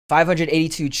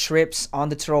582 trips on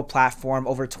the Turo platform,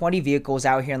 over 20 vehicles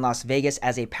out here in Las Vegas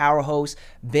as a power host.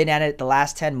 Been at it the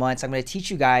last 10 months. I'm going to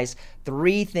teach you guys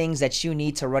 3 things that you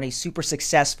need to run a super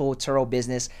successful Turo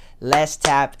business. Let's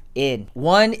tap in.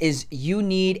 One is you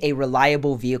need a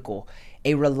reliable vehicle.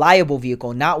 A reliable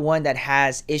vehicle, not one that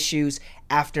has issues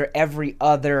after every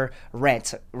other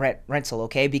rental,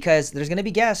 okay? Because there's gonna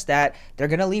be guests that they're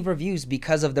gonna leave reviews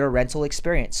because of their rental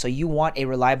experience. So you want a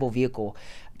reliable vehicle.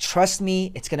 Trust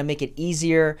me, it's gonna make it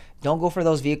easier. Don't go for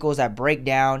those vehicles that break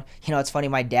down. You know, it's funny,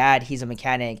 my dad, he's a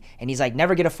mechanic, and he's like,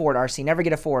 never get a Ford, RC, never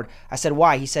get a Ford. I said,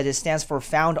 why? He said, it stands for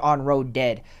found on road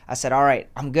dead. I said, all right,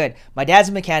 I'm good. My dad's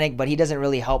a mechanic, but he doesn't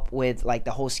really help with like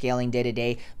the whole scaling day to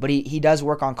day, but he does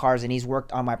work on cars, and he's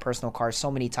worked on my personal cars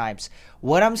so many times.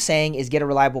 What I'm saying is get a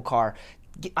reliable car.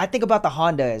 I think about the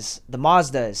Hondas, the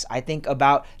Mazdas. I think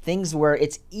about things where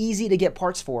it's easy to get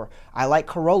parts for. I like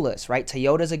Corollas, right?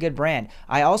 Toyota's a good brand.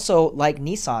 I also like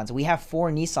Nissans. We have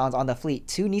 4 Nissans on the fleet,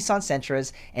 2 Nissan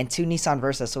Sentras and 2 Nissan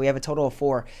Versas. So we have a total of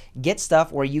 4. Get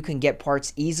stuff where you can get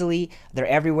parts easily. They're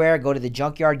everywhere. Go to the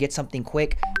junkyard, get something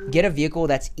quick. Get a vehicle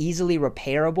that's easily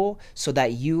repairable so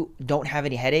that you don't have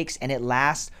any headaches and it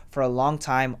lasts for a long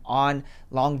time on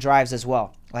long drives as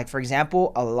well. Like, for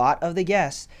example, a lot of the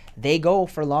guests, they go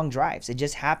for long drives. It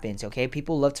just happens, okay?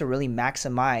 People love to really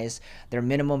maximize their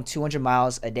minimum 200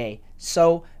 miles a day.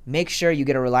 So make sure you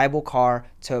get a reliable car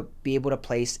to be able to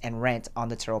place and rent on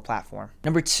the Turo platform.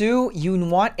 Number 2, you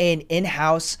want an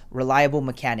in-house reliable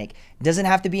mechanic. Doesn't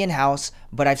have to be in-house,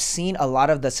 but I've seen a lot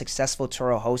of the successful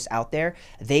Turo hosts out there.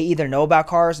 They either know about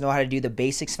cars, know how to do the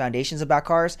basics, foundations about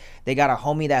cars. They got a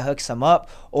homie that hooks them up,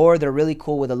 or they're really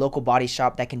cool with a local body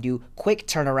shop that can do quick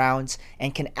turnarounds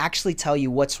and can actually tell you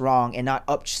what's wrong and not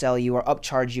upsell you or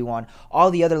upcharge you on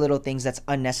all the other little things that's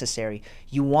unnecessary.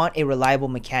 You want a reliable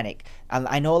mechanic.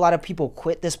 I know a lot of people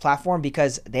quit this platform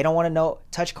because they don't want to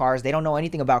touch cars. They don't know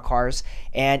anything about cars,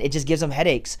 and it just gives them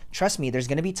headaches. Trust me, there's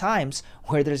going to be times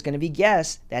where there's going to be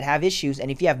guests that have issues, and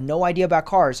if you have no idea about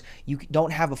cars, you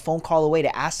don't have a phone call away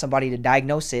to ask somebody to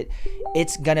diagnose it,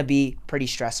 it's going to be pretty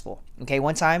stressful. Okay,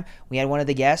 one time we had one of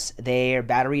the guests, their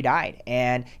battery died,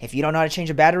 and if you don't know how to change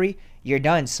a battery, you're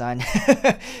done, son.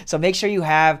 So make sure you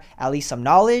have at least some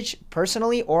knowledge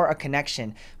personally or a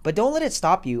connection, but don't let it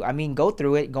stop you. I mean, go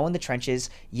through it, go in the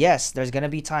trenches. Yes, there's going to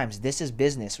be times. This is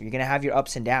business. You're going to have your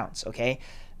ups and downs, okay?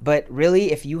 But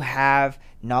really, if you have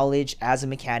knowledge as a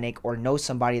mechanic or know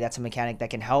somebody that's a mechanic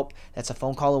that can help, that's a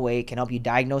phone call away, can help you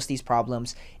diagnose these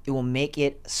problems, it will make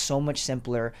it so much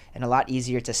simpler and a lot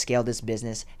easier to scale this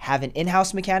business. Have an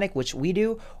in-house mechanic, which we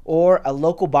do, or a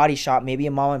local body shop, maybe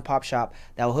a mom and pop shop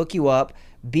that will hook you up,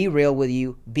 be real with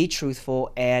you, be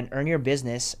truthful, and earn your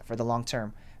business for the long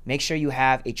term. Make sure you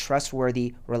have a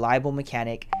trustworthy, reliable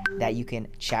mechanic that you can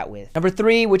chat with. Number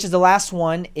 3, which is the last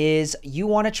one, is you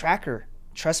want a tracker.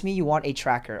 Trust me, you want a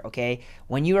tracker, okay?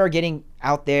 When you are getting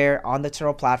out there on the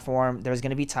Turo platform, there's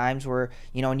going to be times where,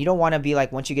 you know, and you don't want to be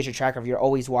like, once you get your tracker, you're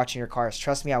always watching your cars.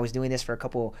 Trust me, I was doing this for a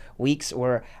couple weeks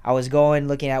where I was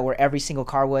looking at where every single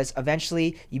car was.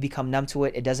 Eventually, you become numb to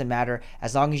it. It doesn't matter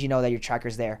as long as you know that your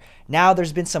tracker's there. Now,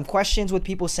 there's been some questions with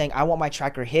people saying, I want my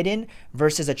tracker hidden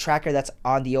versus a tracker that's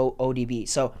on the ODB.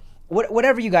 So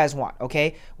whatever you guys want,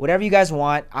 okay? Whatever you guys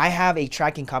want. I have a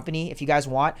tracking company. If you guys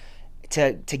want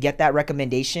to get that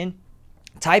recommendation,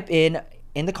 type in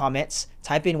the comments,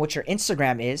 type in what your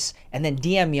Instagram is, and then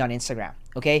DM me on Instagram.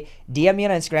 Okay, DM me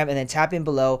on Instagram and then tap in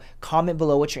below, comment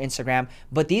below what's your Instagram.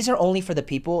 But these are only for the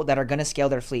people that are going to scale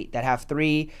their fleet, that have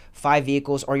 3, 5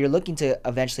 vehicles, or you're looking to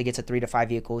eventually get to 3 to 5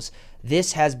 vehicles.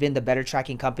 This has been the Better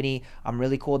Tracking Company. I'm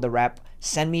really cool with the rep.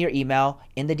 Send me your email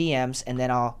in the DMs and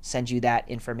then I'll send you that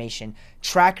information.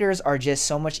 Trackers are just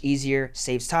so much easier,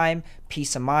 saves time,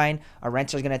 peace of mind. A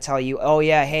renter's going to tell you, oh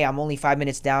yeah, hey, I'm only 5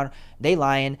 minutes down. They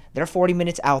lying. They're 40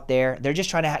 minutes out there. They're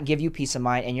just trying to give you peace of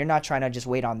mind and you're not trying to just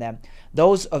wait on them.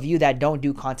 Those of you that don't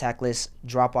do contactless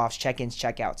drop-offs, check-ins,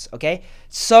 checkouts, okay?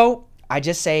 So I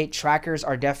just say trackers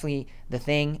are definitely the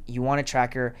thing. You want a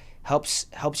tracker. Helps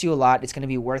you a lot. It's going to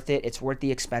be worth it. It's worth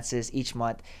the expenses each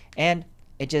month. And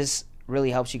it just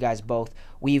really helps you guys both.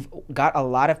 We've got a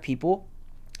lot of people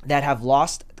that have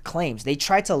lost claims. They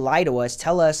tried to lie to us,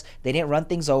 tell us they didn't run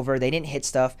things over, they didn't hit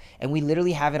stuff, and we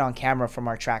literally have it on camera from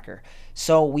our tracker.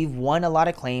 So we've won a lot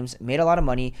of claims, made a lot of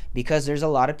money because there's a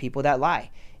lot of people that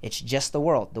lie. It's just the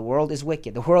world. The world is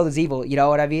wicked. The world is evil. You know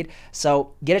what I mean?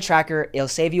 So get a tracker. It'll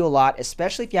save you a lot,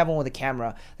 especially if you have one with a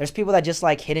camera. There's people that just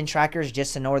like hidden trackers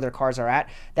just to know where their cars are at.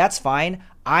 That's fine.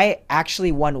 I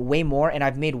actually won way more, and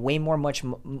I've made way more, much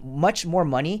more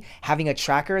money having a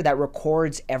tracker that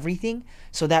records everything,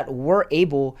 so that we're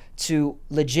able to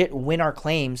legit win our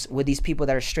claims with these people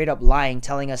that are straight up lying,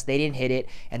 telling us they didn't hit it,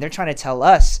 and they're trying to tell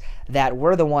us that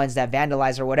we're the ones that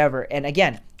vandalize or whatever. And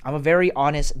again, I'm a very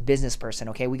honest business person,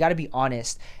 okay? We got to be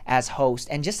honest as hosts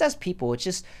and just as people. It's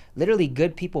just literally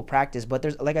good people practice. But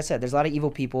there's, like I said, there's a lot of evil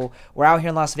people. We're out here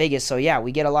in Las Vegas, so yeah,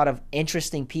 we get a lot of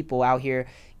interesting people out here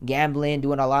gambling,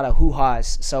 doing a lot of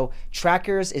hoo-has. So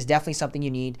trackers is definitely something you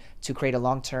need to create a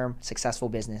long-term successful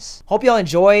business. Hope y'all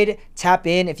enjoyed. Tap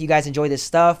in if you guys enjoy this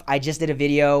stuff. I just did a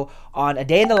video on a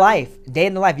day in the life.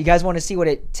 You guys want to see what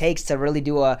it takes to really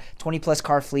do a 20+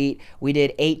 car fleet. We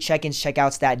did 8 check-ins,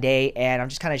 checkouts that day, and I'm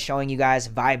just kind of showing you guys,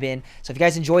 vibing. So if you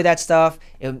guys enjoy that stuff,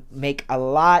 it'll make a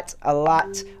lot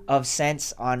of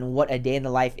sense on what a day in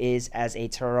the life is as a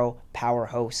Turo Power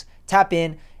Host. Tap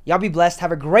in. Y'all be blessed.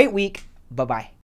 Have a great week. Bye-bye.